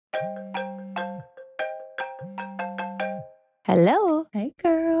Hello. Hey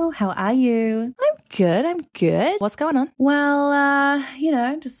girl, how are you? I'm good. What's going on? Well,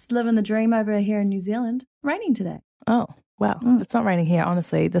 just living the dream over here in New Zealand. Raining today. Oh, well, It's not raining here.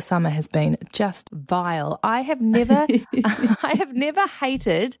 Honestly, the summer has been just vile. I have never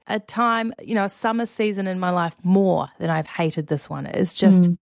hated a time, a summer season in my life more than I've hated this one. It's just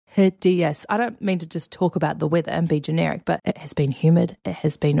hideous. I don't mean to just talk about the weather and be generic, but it has been humid. It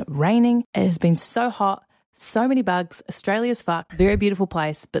has been raining. It has been so hot. So many bugs. Australia's fuck. Very beautiful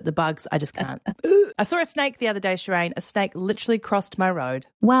place, but the bugs, I just can't. I saw a snake the other day, Shireen. A snake literally crossed my road.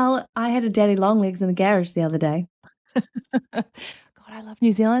 Well, I had a daddy long legs in the garage the other day. God, I love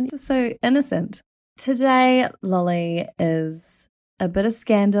New Zealand. Just so innocent. Today, Lolly, is a bit of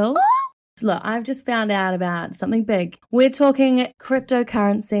scandal. Look, I've just found out about something big. We're talking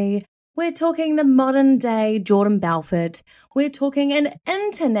cryptocurrency. We're talking the modern day Jordan Belfort. We're talking an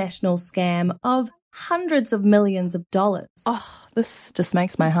international scam of hundreds of millions of dollars. Oh, this just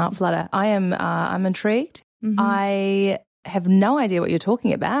makes my heart flutter. I'm intrigued. I have no idea what you're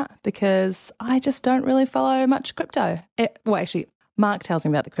talking about because I just don't really follow much crypto. Actually, Mark tells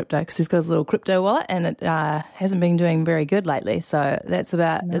me about the crypto because he's got his little crypto wallet and it hasn't been doing very good lately. So that's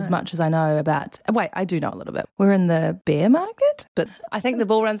about as much as I know about. Wait, I do know a little bit. We're in the bear market, but I think the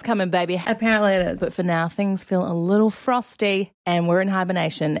bull run's coming, baby. Apparently it is. But for now, things feel a little frosty and we're in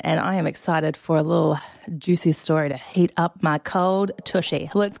hibernation and I am excited for a little juicy story to heat up my cold tushy.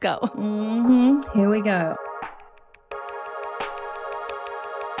 Let's go. Here we go.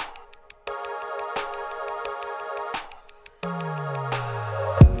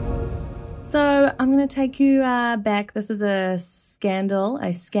 So I'm going to take you back. This is a scandal,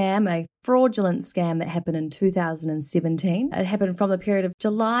 a scam, a fraudulent scam that happened in 2017. It happened from the period of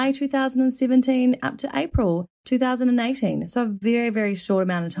July 2017 up to April 2018. So a very, very short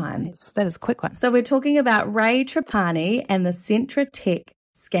amount of time. That is a quick one. So we're talking about Ray Trapani and the Centra tech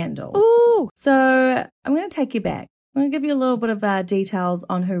scandal. Ooh. So I'm going to take you back. I'm going to give you a little bit of details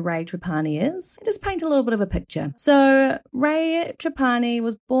on who Ray Trapani is and just paint a little bit of a picture. So Ray Trapani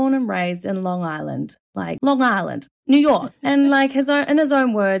was born and raised in Long Island, New York. And in his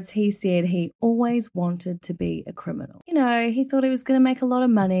own words, he said he always wanted to be a criminal. He thought he was going to make a lot of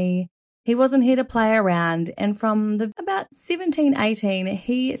money. He wasn't here to play around. And from about 17, 18,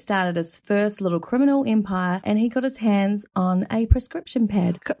 he started his first little criminal empire and he got his hands on a prescription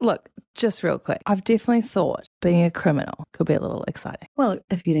pad. Look, just real quick, I've definitely thought being a criminal could be a little exciting. Well,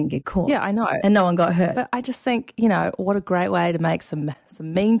 if you didn't get caught. Yeah, I know. And no one got hurt. But I just think, what a great way to make some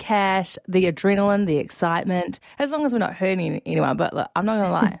mean cash, the adrenaline, the excitement, as long as we're not hurting anyone. But look, I'm not going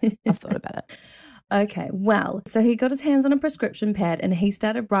to lie. I've thought about it. Okay, well, so he got his hands on a prescription pad and he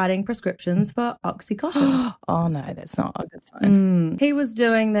started writing prescriptions for Oxycontin. Oh, no, that's not a good sign. He was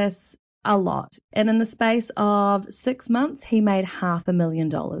doing this a lot. And in the space of 6 months, he made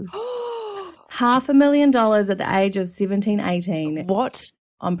 $500,000. $500,000 at the age of 17, 18. What?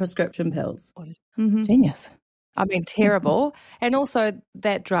 On prescription pills. What is genius. I mean, terrible. And also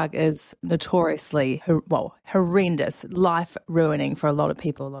that drug is notoriously, horrendous, life-ruining for a lot of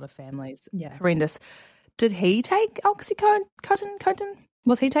people, a lot of families. Yeah. Horrendous. Did he take Oxycontin?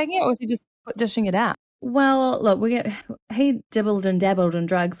 Was he taking it or was he just dishing it out? Well, look, he dibbled and dabbled in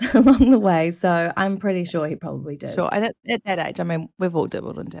drugs along the way, so I'm pretty sure he probably did. Sure, and at that age, I mean, we've all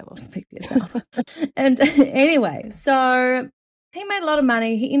dibbled and dabbled. Speak for yourself. And anyway, so he made a lot of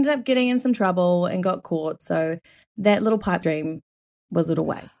money. He ended up getting in some trouble and got caught, so that little pipe dream wizzled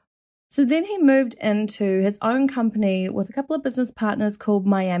away. So then he moved into his own company with a couple of business partners called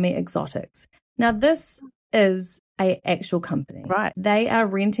Miami Exotics. Now, this is an actual company. Right. They are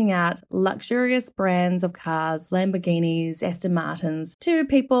renting out luxurious brands of cars, Lamborghinis, Aston Martins, to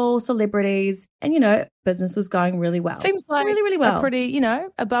people, celebrities, and, business was going really well. Seems like really, really well. A pretty,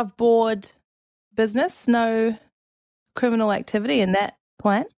 above board business, no criminal activity in that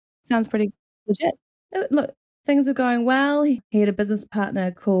plan. Sounds pretty legit. Look, things were going well. He had a business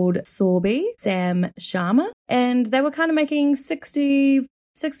partner called Sorby, Sam Sharma, and they were kind of making 60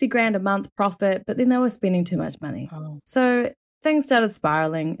 grand a month profit, but then they were spending too much money. Oh. So things started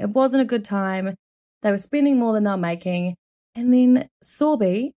spiraling. It wasn't a good time. They were spending more than they were making. And then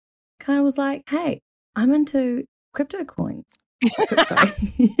Sorby kind of was like, hey, I'm into crypto coin.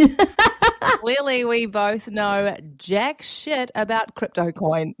 Clearly, we both know jack shit about crypto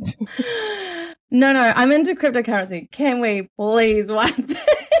coins. No, I'm into cryptocurrency. Can we please wipe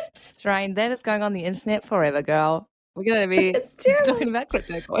that? Strain, that is going on the internet forever, girl. We're going to be talking about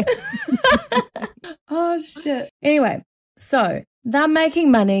crypto coins. Oh, shit. Anyway, so they're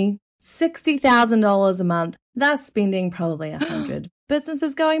making money, $60,000 a month. They're spending probably $100,000. business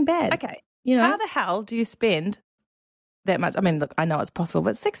is going bad. Okay. You know? How the hell do you spend that much? I mean, look, I know it's possible,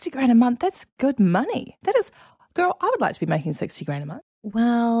 but 60 grand a month, that's good money. That is, girl, I would like to be making 60 grand a month.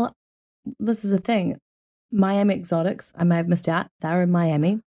 Well, this is the thing. Miami Exotics, I may have missed out. They're in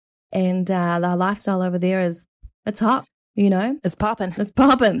Miami. And their lifestyle over there it's hot, you know? It's popping. It's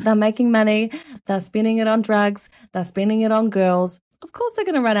popping. They're making money. They're spending it on drugs. They're spending it on girls. Of course they're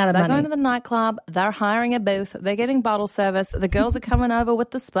going to run out of money. They're going to the nightclub. They're hiring a booth. They're getting bottle service. The girls are coming over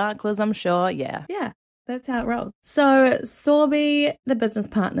with the sparklers, I'm sure. Yeah. Yeah, that's how it rolls. So Sorby, the business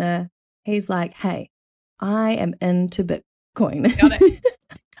partner, he's like, hey, I am into Bitcoin. Got it.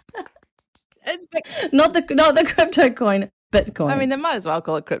 It's not the crypto coin, Bitcoin. I mean, they might as well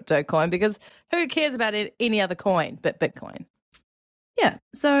call it crypto coin because who cares about any other coin but Bitcoin? Yeah.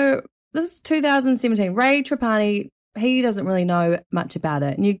 So this is 2017. Ray Trapani, he doesn't really know much about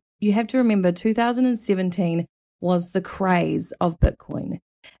it. And you have to remember 2017 was the craze of Bitcoin.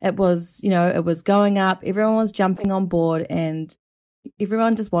 It was, it was going up. Everyone was jumping on board and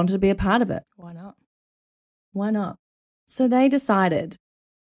everyone just wanted to be a part of it. Why not? Why not? So they decided,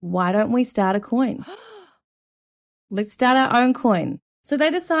 why don't we start a coin? Let's start our own coin. So they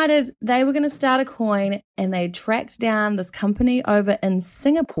decided they were going to start a coin and they tracked down this company over in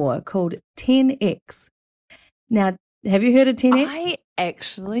Singapore called 10X. Now, have you heard of 10X? I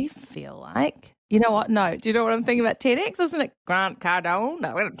actually feel like, you know what? No. Do you know what I'm thinking about 10X? Isn't it Grant Cardone?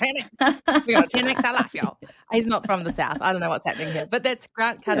 No, we're got 10X. We got 10X. I laugh, y'all. He's not from the South. I don't know what's happening here. But that's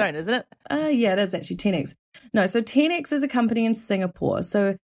Grant Cardone, isn't it? Yeah, it is actually 10X. No, so 10X is a company in Singapore.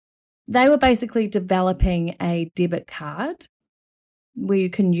 So they were basically developing a debit card where you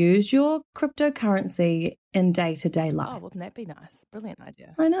can use your cryptocurrency in day-to-day life. Oh, wouldn't that be nice? Brilliant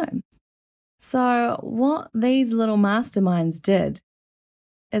idea. I know. So what these little masterminds did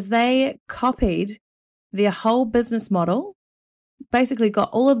is they copied their whole business model, basically got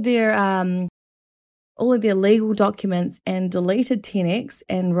all of their legal documents and deleted 10X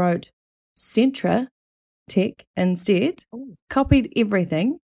and wrote Centra Tech instead, copied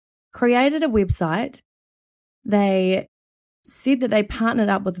everything, created a website. They said that they partnered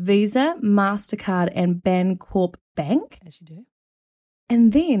up with Visa, MasterCard, and Bancorp Bank. As you do.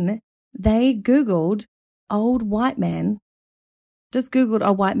 And then they Googled old white man, just Googled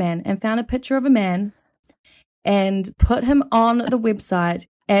old white man and found a picture of a man and put him on the website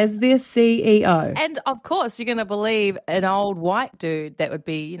as their CEO. And of course, you're going to believe an old white dude that would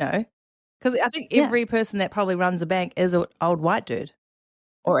be, because I think every person that probably runs a bank is an old white dude.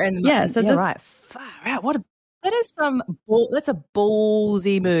 Or in right. Far out. That's a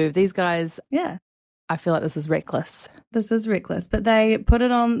ballsy move. These guys, I feel like this is reckless. This is reckless. But they put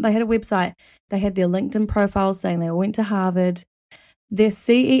it on, they had a website. They had their LinkedIn profiles saying they went to Harvard. Their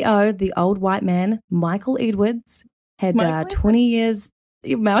CEO, the old white man, Michael Edwards, had 20 years.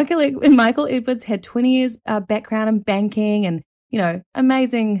 Michael Edwards had 20 years background in banking and,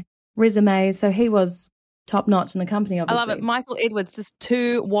 amazing resume. So he was top notch in the company, obviously. I love it. Michael Edwards, just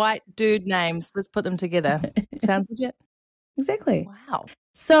two white dude names. Let's put them together. Sounds legit. Exactly. Wow.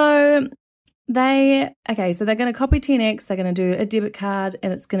 So they're going to copy 10X. They're going to do a debit card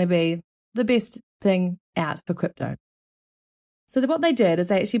and it's going to be the best thing out for crypto. So what they did is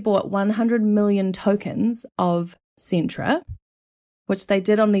they actually bought 100 million tokens of Centra, which they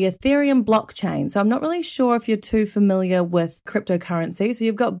did on the Ethereum blockchain. So I'm not really sure if you're too familiar with cryptocurrency. So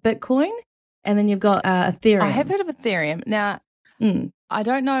you've got Bitcoin and then you've got Ethereum. I have heard of Ethereum. Now, I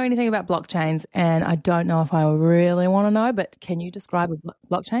don't know anything about blockchains and I don't know if I really want to know, but can you describe a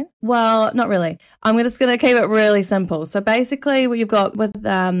blockchain? Well, not really. I'm just going to keep it really simple. So basically what you've got with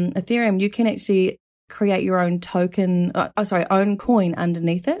Ethereum, you can actually create your own token, own coin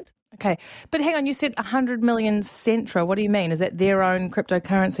underneath it. Okay. But hang on, you said 100 million Centra. What do you mean? Is that their own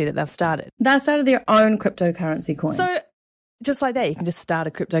cryptocurrency that they've started? They started their own cryptocurrency coin. So just like that, you can just start a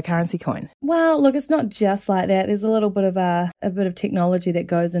cryptocurrency coin. Well, look, it's not just like that. There's a little bit of technology that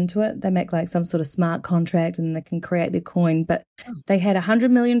goes into it. They make like some sort of smart contract and they can create their coin. But they had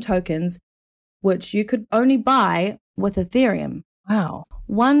 100 million tokens, which you could only buy with Ethereum. Wow.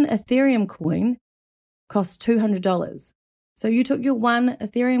 One Ethereum coin costs $200. So you took your one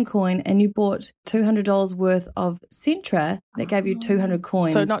Ethereum coin and you bought $200 worth of Centra that gave you 200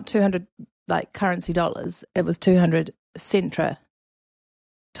 coins. So not 200 like currency dollars. It was 200 Centra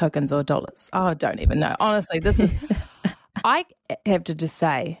tokens or dollars. Oh, I don't even know. Honestly, this is I have to just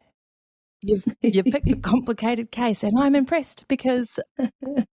say you've picked a complicated case and I'm impressed because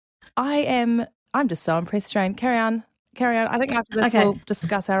I'm just so impressed, Jane. Carry on. I think after this we'll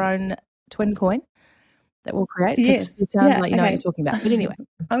discuss our own twin coin that we'll create. Yes. You sound like you know what you're talking about. But anyway.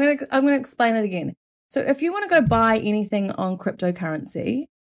 I'm gonna explain it again. So if you want to go buy anything on cryptocurrency,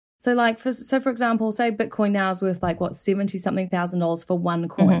 so for example, say Bitcoin now is worth 70-something thousand for one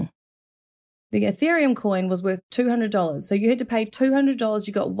coin. Mm-hmm. The Ethereum coin was worth $200. So you had to pay $200,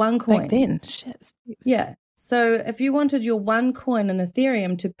 you got one coin. Back then, shit. Yeah. So if you wanted your one coin in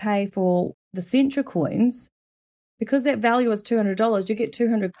Ethereum to pay for the Centra coins, because that value was $200, you get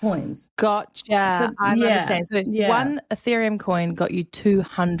 200 coins. Gotcha. So, I understand. So one Ethereum coin got you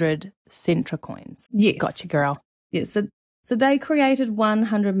 200 Centra coins. Yes. Gotcha, girl. Yes. So they created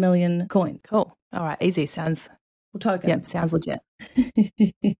 100 million coins. Cool. All right. Easy. Sounds... Or tokens. Yep, sounds legit.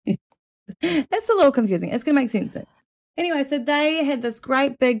 It's a little confusing. It's going to make sense. Anyway, so they had this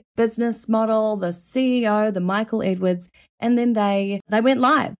great big business model, the CEO, the Michael Edwards, and then they went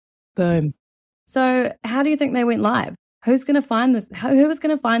live. Boom. So how do you think they went live? Who's going to find this? Who was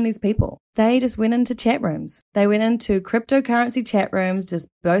going to find these people? They just went into chat rooms. They went into cryptocurrency chat rooms, just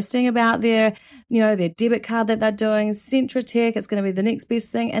boasting about their debit card that they're doing, Centra Tech, it's going to be the next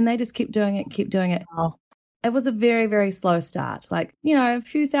best thing. And they just keep doing it. Oh. It was a very, very slow start. A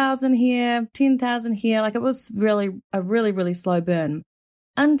few thousand here, 10,000 here. It was really a really, really slow burn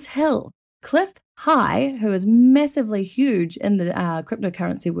until Cliff High, who is massively huge in the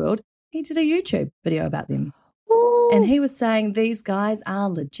cryptocurrency world, he did a YouTube video about them. Ooh. And he was saying these guys are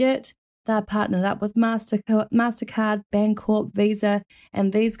legit. They're partnered up with MasterCard, Bancorp, Visa,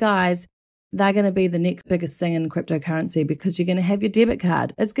 and these guys, they're going to be the next biggest thing in cryptocurrency because you're going to have your debit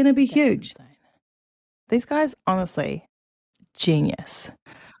card. It's going to be huge. Insane. These guys, honestly, genius.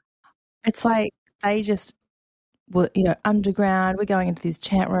 It's like they just were, underground. We're going into these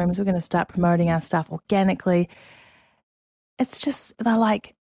chat rooms. We're going to start promoting our stuff organically. It's just, they're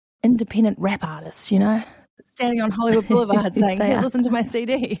like independent rap artists, standing on Hollywood Boulevard saying, hey, listen to my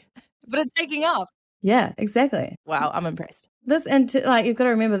CD. But it's taking off. Yeah, exactly. Wow, I'm impressed. You've got to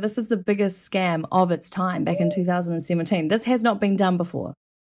remember, this is the biggest scam of its time back in 2017. This has not been done before.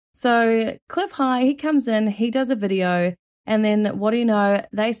 So Cliff High, he comes in, he does a video, and then what do you know?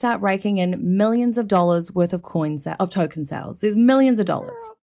 They start raking in millions of dollars worth of token sales. There's millions of dollars.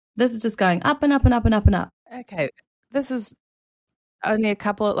 This is just going up and up and up and up and up. Okay, this is only a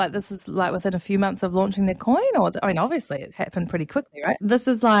couple of, this is within a few months of launching their coin, or obviously it happened pretty quickly, right? This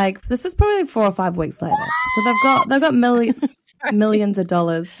is probably 4 or 5 weeks later. So they've got millions of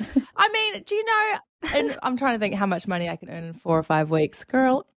dollars. I mean, do you know? And I'm trying to think how much money I can earn in 4 or 5 weeks,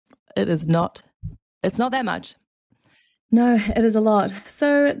 girl. It's not that much. No, it is a lot.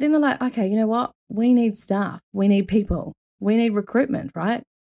 So then they're like, okay, you know what? We need staff. We need people. We need recruitment, right?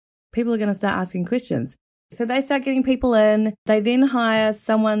 People are going to start asking questions. So they start getting people in. They then hire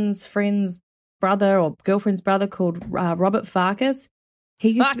someone's friend's brother or girlfriend's brother called Robert Farkas.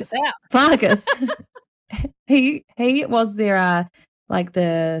 Farkas. He was their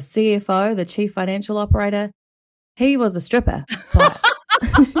the CFO, the chief financial operator. He was a stripper. But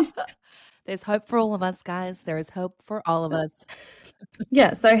there's hope for all of us, guys. There is hope for all of us.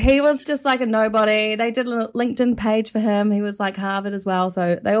 Yeah, so he was just like a nobody. They did a LinkedIn page for him. He was like Harvard as well.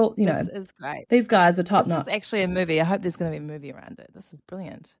 So they all, This is great. These guys were top notch. This is actually a movie. I hope there's going to be a movie around it. This is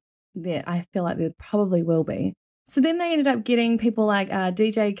brilliant. Yeah, I feel like there probably will be. So then they ended up getting people like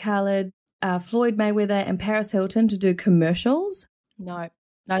DJ Khaled, Floyd Mayweather, and Paris Hilton to do commercials. No,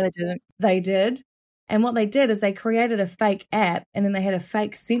 they didn't. They did. And what they did is they created a fake app, and then they had a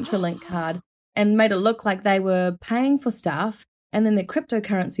fake Centralink card and made it look like they were paying for stuff, and then their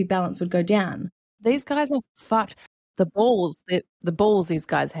cryptocurrency balance would go down. These guys are fucked. The balls these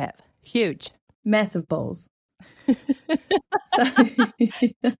guys have. Huge. Massive balls. Hey,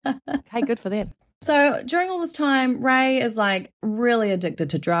 good for them. So during all this time, Ray is really addicted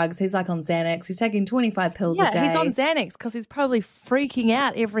to drugs. He's on Xanax. He's taking 25 pills a day. Yeah, he's on Xanax because he's probably freaking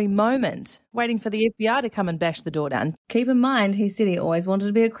out every moment, waiting for the FBI to come and bash the door down. Keep in mind, he said he always wanted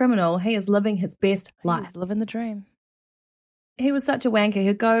to be a criminal. He is living his best life. He's living the dream. He was such a wanker.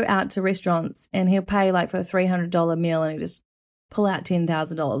 He'd go out to restaurants and he'll pay for a $300 meal and he'd just pull out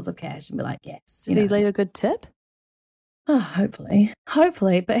 $10,000 of cash and be like, yes. Did he leave a good tip? Oh,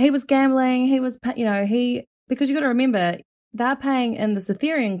 hopefully. But he was gambling. He was, because you got to remember, they're paying in this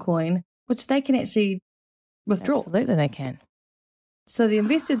Ethereum coin, which they can actually withdraw. Absolutely, they can. So the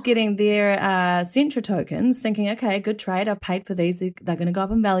investors getting their Centra tokens, thinking, okay, good trade. I've paid for these. They're going to go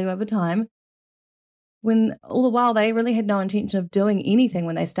up in value over time. When all the while they really had no intention of doing anything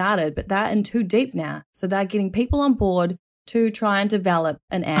when they started, but they're in too deep now. So they're getting people on board to try and develop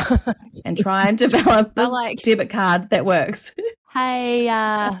an app and try and develop this debit card that works. Hey,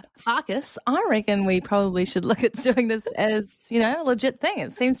 Farkas, I reckon we probably should look at doing this as, a legit thing.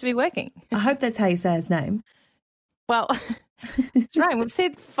 It seems to be working. I hope that's how you say his name. Well, it's right. We've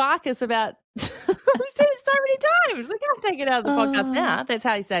said Farkas about We've said it so many times. We can't take it out of the podcast now. That's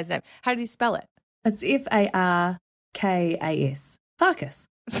how you say his name. How do you spell it? It's Farkas. Farkas.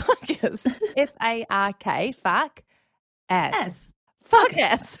 Farkas. Fark. Fuck ass. Fuck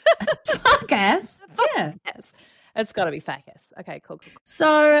ass. Fuck ass. Yeah. Yes. It's got to be Farkas. Okay, cool.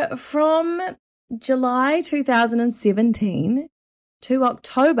 So from July 2017 to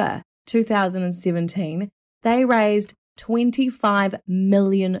October 2017, they raised $25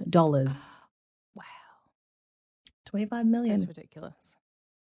 million. Wow. $25 million. That's ridiculous.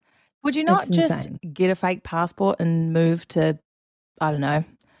 Would you not just get a fake passport and move to, I don't know,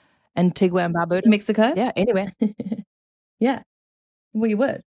 Antigua and Barbuda? Mexico? Yeah, anywhere. Yeah. Well, you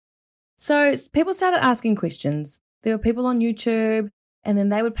would. So people started asking questions. There were people on YouTube, and then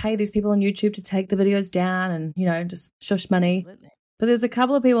they would pay these people on YouTube to take the videos down and, just shush money. Absolutely. But there's a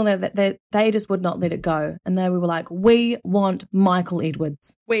couple of people that they just would not let it go. And they were like, we want Michael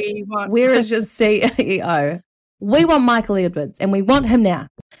Edwards. Where is your CEO? We want Michael Edwards, and we want him now.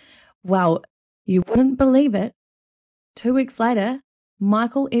 Well, you wouldn't believe it. 2 weeks later,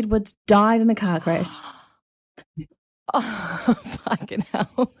 Michael Edwards died in a car crash. Oh, fucking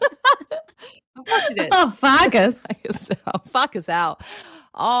hell. Oh, Farkas. Farkas out.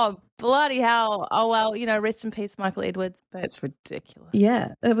 Oh, bloody hell. Oh, well, rest in peace, Michael Edwards. That's ridiculous.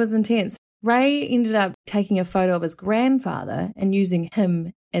 Yeah, it was intense. Ray ended up taking a photo of his grandfather and using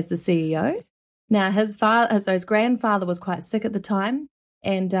him as the CEO. Now, his grandfather was quite sick at the time,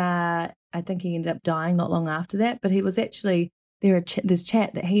 and I think he ended up dying not long after that. But he was actually this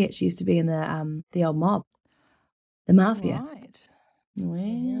chat that he actually used to be in the old mob, the mafia. Right.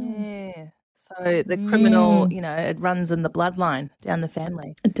 Wow. Yeah. So the criminal, it runs in the bloodline down the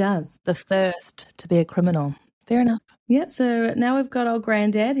family. It does. The thirst to be a criminal. Fair enough. Yeah. So now we've got old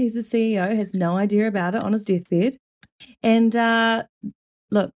granddad. He's the CEO. Has no idea about it on his deathbed. And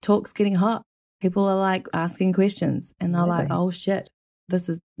look, talk's getting hot. People are like asking questions, and they're like, "Oh shit, this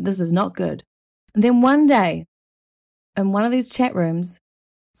is not good." And then one day, in one of these chat rooms,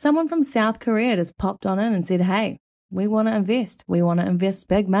 someone from South Korea just popped on in and said, "Hey, we want to invest. We want to invest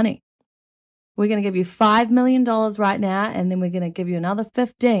big money. We're going to give you $5 million right now, and then we're going to give you another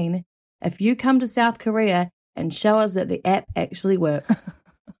 15 if you come to South Korea and show us that the app actually works."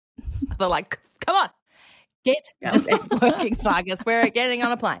 They're like, "Come on, get this app working, Farkas. We're getting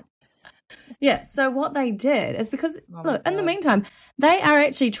on a plane." Yeah, so what they did is because, look, in the meantime, they are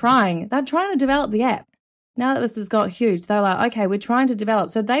actually trying. They're trying to develop the app. Now that this has got huge, they're like, okay, we're trying to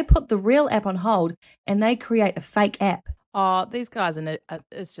develop. So they put the real app on hold and they create a fake app. Oh, these guys,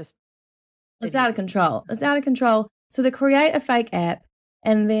 it's just... It's out of control. It's out of control. So they create a fake app,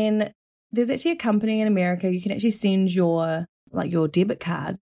 and then there's actually a company in America, you can actually send your debit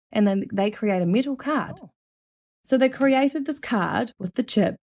card, and then they create a metal card. Oh. So they created this card with the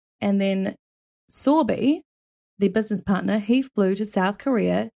chip, and then Sorby, their business partner, he flew to South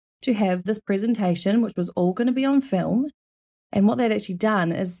Korea to have this presentation, which was all going to be on film. And what they'd actually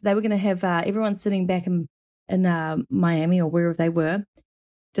done is they were going to have everyone sitting back in Miami or wherever they were,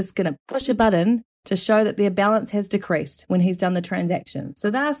 just going to push a button to show that their balance has decreased when he's done the transaction. So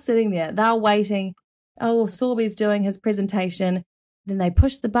they're sitting there, they're waiting. Oh, Sorby's doing his presentation. Then they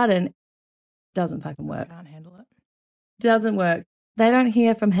push the button. Doesn't fucking work. Can't handle it. Doesn't work. They don't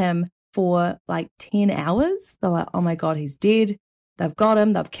hear from him for like 10 hours. They're like, oh my God, he's dead. They've got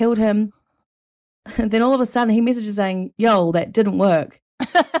him. They've killed him. And then all of a sudden he messages saying, yo, that didn't work.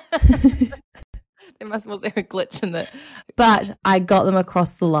 Was there a glitch in it? But I got them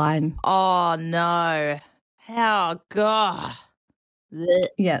across the line. Oh, no. How? God.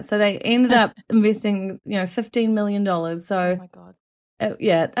 Yeah, so they ended up investing, $15 million. So, oh my God.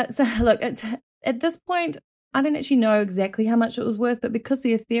 Look, it's at this point, I didn't actually know exactly how much it was worth, but because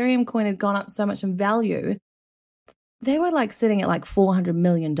the Ethereum coin had gone up so much in value, they were like sitting at like $400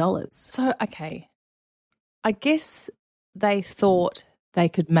 million. So, okay. I guess they thought they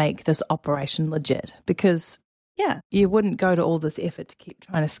could make this operation legit because you wouldn't go to all this effort to keep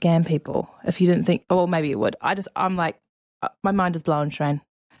trying to scam people if you didn't think, oh, maybe you would. I'm like, my mind is blown, Shane.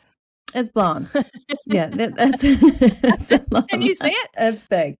 It's blown. Yeah. That's Can you see it? It's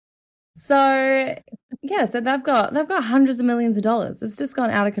big. So, so they've got hundreds of millions of dollars. It's just gone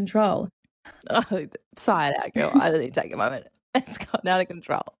out of control. Oh, sigh it out, girl. I need to take a moment. It's gotten out of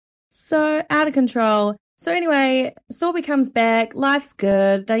control. So, out of control. So anyway, Sorby comes back, life's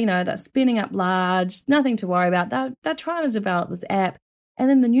good, they're spinning up large, nothing to worry about. They're trying to develop this app. And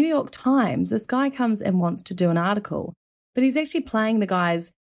in the New York Times, this guy comes and wants to do an article, but he's actually playing the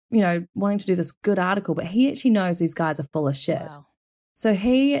guys, wanting to do this good article, but he actually knows these guys are full of shit. Wow. So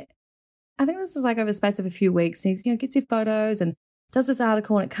I think this is like over the space of a few weeks, and he gets their photos and does this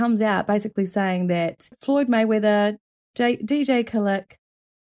article and it comes out basically saying that Floyd Mayweather, DJ Khaled,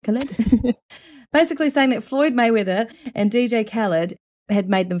 basically saying that Floyd Mayweather and DJ Khaled had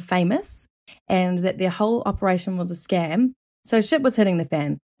made them famous and that their whole operation was a scam. So shit was hitting the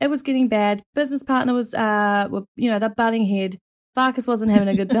fan. It was getting bad. Business partner was, they're butting head. Farkas wasn't having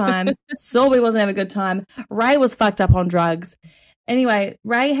a good time. Sorby wasn't having a good time. Ray was fucked up on drugs. Anyway,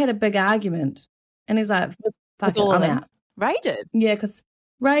 Ray had a big argument and he's like, fuck it, I'm out. Ray did? Yeah, because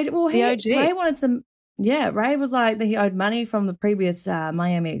Ray, Ray wanted some, Ray was like that he owed money from the previous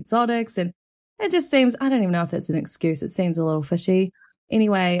Miami Exotics, and it just seems, I don't even know if that's an excuse. It seems a little fishy.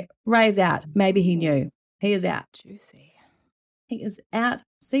 Anyway, Ray's out. Maybe he knew. He is out. Juicy. He is out.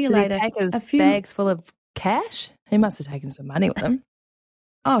 See you Did later. He take his bags full of cash? He must have taken some money with him.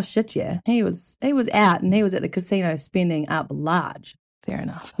 Oh, shit, yeah. He was out and he was at the casino spending up large. Fair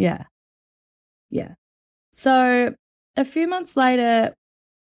enough. Yeah. Yeah. So a few months later,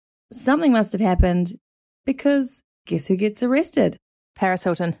 something must have happened because guess who gets arrested? Paris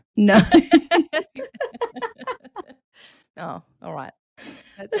Hilton. No. Oh, all right.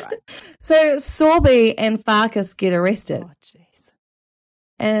 That's right. So Sorby and Farkas get arrested. Oh, jeez.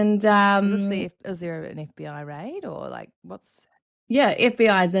 And is there an FBI raid or like what's? Yeah,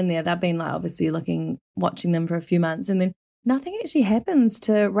 FBI's in there. They've been like obviously watching them for a few months, and then nothing actually happens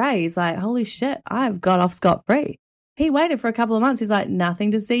to Ray. He's like, holy shit, I've got off scot-free. He waited for a couple of months. He's like,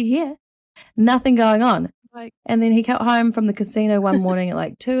 nothing to see here. Nothing going on. And then he came home from the casino one morning at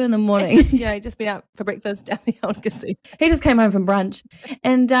like 2 a.m. Just been out for breakfast down the old casino. He just came home from brunch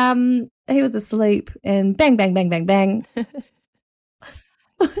and he was asleep and bang, bang, bang, bang, bang.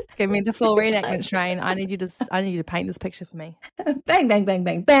 Give me the full reenactment, Shane. I need you to paint this picture for me. Bang, bang, bang,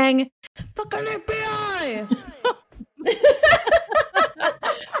 bang, bang. Fucking FBI.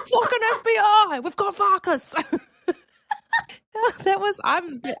 Fucking FBI. We've got Farkas. Look,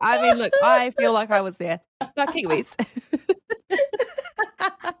 I feel like I was there. The Kiwis.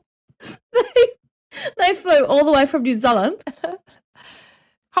 They flew all the way from New Zealand.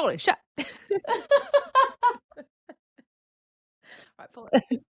 Holy shit. Right, pull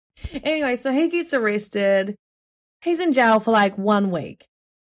it. Anyway, so he gets arrested. He's in jail for like 1 week.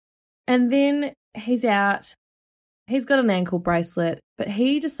 And then he's out. He's got an ankle bracelet, but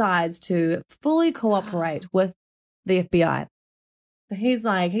he decides to fully cooperate with the FBI. So he's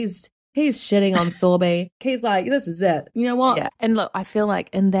like, he's shitting on Sorby. He's like, this is it. You know what? Yeah. And look, I feel like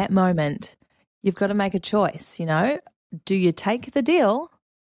in that moment, you've got to make a choice, you know? Do you take the deal,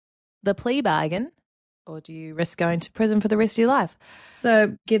 the plea bargain, or do you risk going to prison for the rest of your life?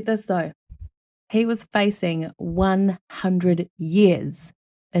 So get this, though. He was facing 100 years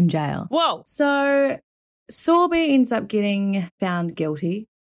in jail. Whoa. So Sorby ends up getting found guilty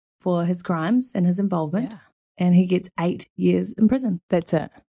for his crimes and his involvement. Yeah. And he gets 8 years in prison. That's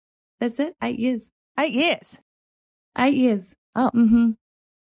it. 8 years. 8 years? 8 years. Oh. Mm-hmm.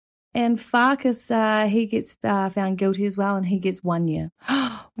 And Farkas, he gets found guilty as well, and he gets 1 year.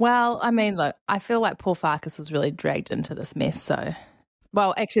 Well, I mean, look, I feel like poor Farkas was really dragged into this mess, so...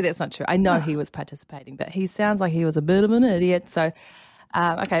 Well, actually, that's not true. I know he was participating, but he sounds like he was a bit of an idiot, so...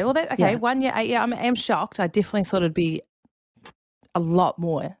 Okay, 1 year, 8 year. I am shocked. I definitely thought it'd be a lot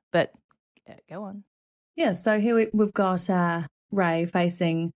more, but go on. Yeah, so here we've got Ray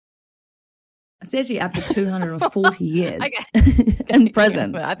facing... It's actually up to 240 years in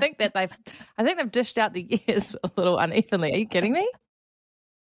prison. I think they've dished out the years a little unevenly. Are you kidding me?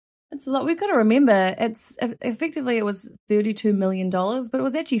 It's a lot. We've got to remember, it's effectively it was $32 million, but it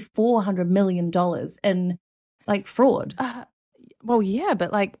was actually $400 million in like fraud. Well, yeah,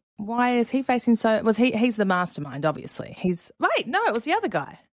 but like, why is he facing so? He's the mastermind, obviously. It was the other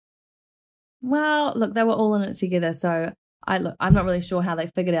guy. Well, look, they were all in it together, so. I'm not really sure how they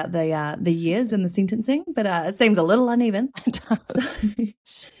figured out the years in the sentencing, but it seems a little uneven.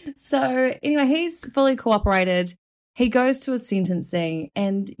 So anyway, he's fully cooperated. He goes to his sentencing,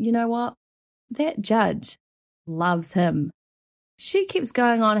 and you know what? That judge loves him. She keeps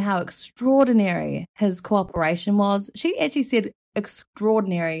going on how extraordinary his cooperation was. She actually said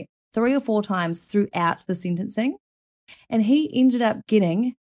extraordinary 3 or 4 times throughout the sentencing, and he ended up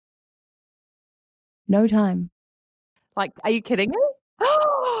getting no time. Like, are you kidding me?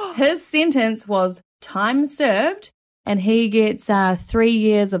 His sentence was time served, and he gets 3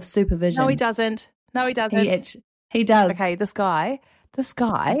 years of supervision. No, he doesn't. He does. Okay, this guy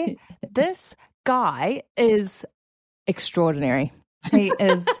is extraordinary. He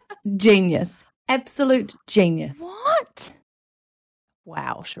is genius. Absolute genius. What?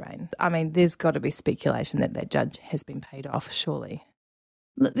 Wow, Shireen. I mean, there's got to be speculation that judge has been paid off, surely.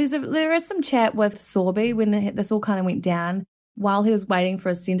 Look, there is some chat with Sorby when this all kind of went down. while he was waiting for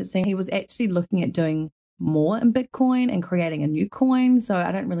his sentencing, he was actually looking at doing more in Bitcoin and creating a new coin. So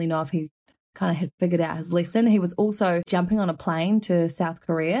I don't really know if he kind of had figured out his lesson. He was also jumping on a plane to South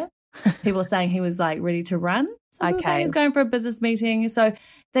Korea. People are saying he was like ready to run. Some people saying he's going for a business meeting. So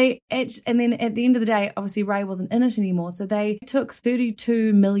and then at the end of the day, obviously Ray wasn't in it anymore. So they took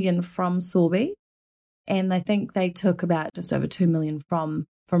 32 million from Sorby, and I think they took about just over 2 million from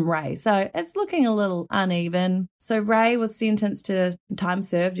Ray. So it's looking a little uneven. So Ray was sentenced to time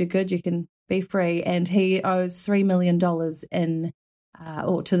served. You're good. You can be free. And he owes $3 million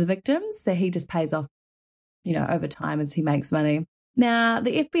or to the victims that he just pays off, over time as he makes money. Now,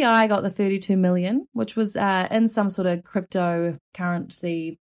 the FBI got the 32 million, which was in some sort of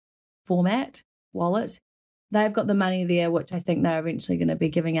cryptocurrency format, wallet. They've got the money there, which I think they're eventually going to be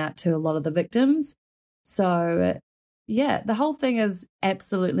giving out to a lot of the victims. So, yeah, the whole thing is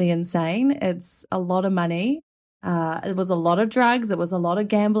absolutely insane. It's a lot of money. It was a lot of drugs. It was a lot of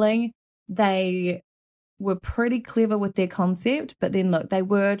gambling. They were pretty clever with their concept, but then, look, they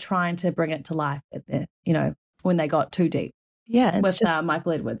were trying to bring it to life when they got too deep. Yeah, with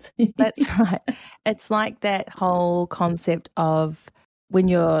Michael Edwards. That's right. It's like that whole concept of when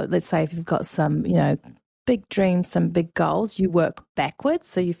let's say if you've got some, big dreams, some big goals, you work backwards.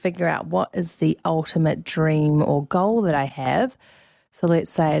 So you figure out what is the ultimate dream or goal that I have. So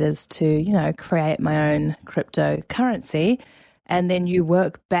let's say it is to, create my own cryptocurrency, and then you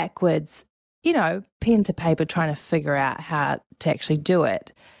work backwards, pen to paper, trying to figure out how to actually do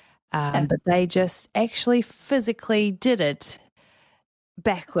it. But they just actually physically did it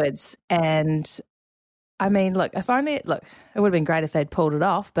backwards. And I mean, look, it would have been great if they'd pulled it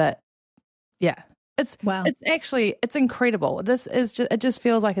off, but yeah, it's incredible. It just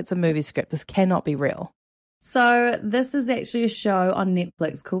feels like it's a movie script. This cannot be real. So this is actually a show on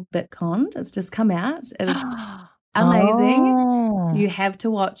Netflix called Bitcon. It's just come out. It is amazing. Oh. You have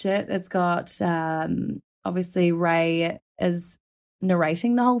to watch it. It's got, obviously Ray is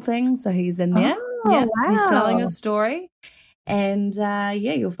narrating the whole thing, so he's in there. Wow. He's telling a story, and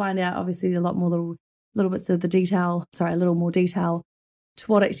you'll find out obviously a lot more little bits of the detail. Sorry, a little more detail to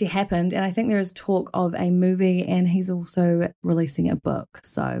what actually happened. And I think there is talk of a movie, and he's also releasing a book.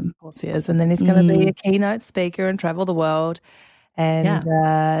 So of course he is, and then he's going to be a keynote speaker and travel the world, and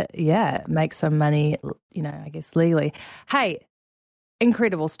make some money. I guess legally. Hey.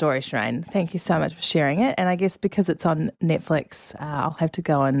 Incredible story, Shireen. Thank you so much for sharing it. And I guess because it's on Netflix, I'll have to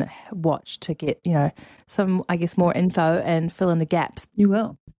go and watch to get, some, I guess, more info and fill in the gaps. You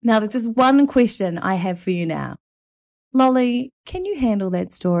will. Now, there's just one question I have for you now. Lolly, can you handle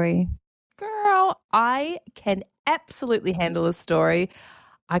that story? Girl, I can absolutely handle this story.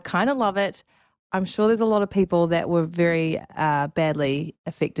 I kind of love it. I'm sure there's a lot of people that were very badly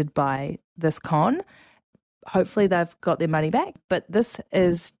affected by this con. Hopefully they've got their money back, but this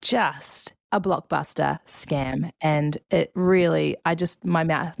is just a blockbuster scam, and it really,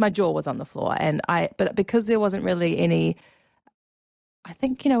 my jaw was on the floor, but because there wasn't really any, I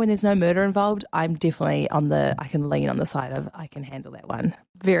think, when there's no murder involved, I'm definitely I can lean on the side of I can handle that one.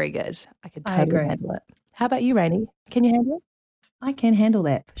 Very good. I could totally handle it. How about you, Rainey? Can you handle it? I can handle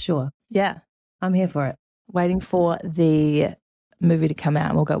that for sure. Yeah. I'm here for it. Waiting for the movie to come out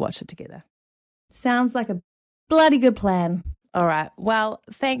and we'll go watch it together. Sounds like a bloody good plan. All right. Well,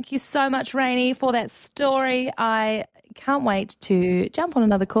 thank you so much, Rainey, for that story. I can't wait to jump on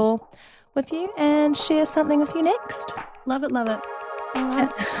another call with you and share something with you next. Love it, love it.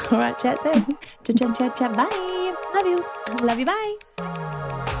 All right, chat soon. Chat. Bye. Love you. Love you, bye.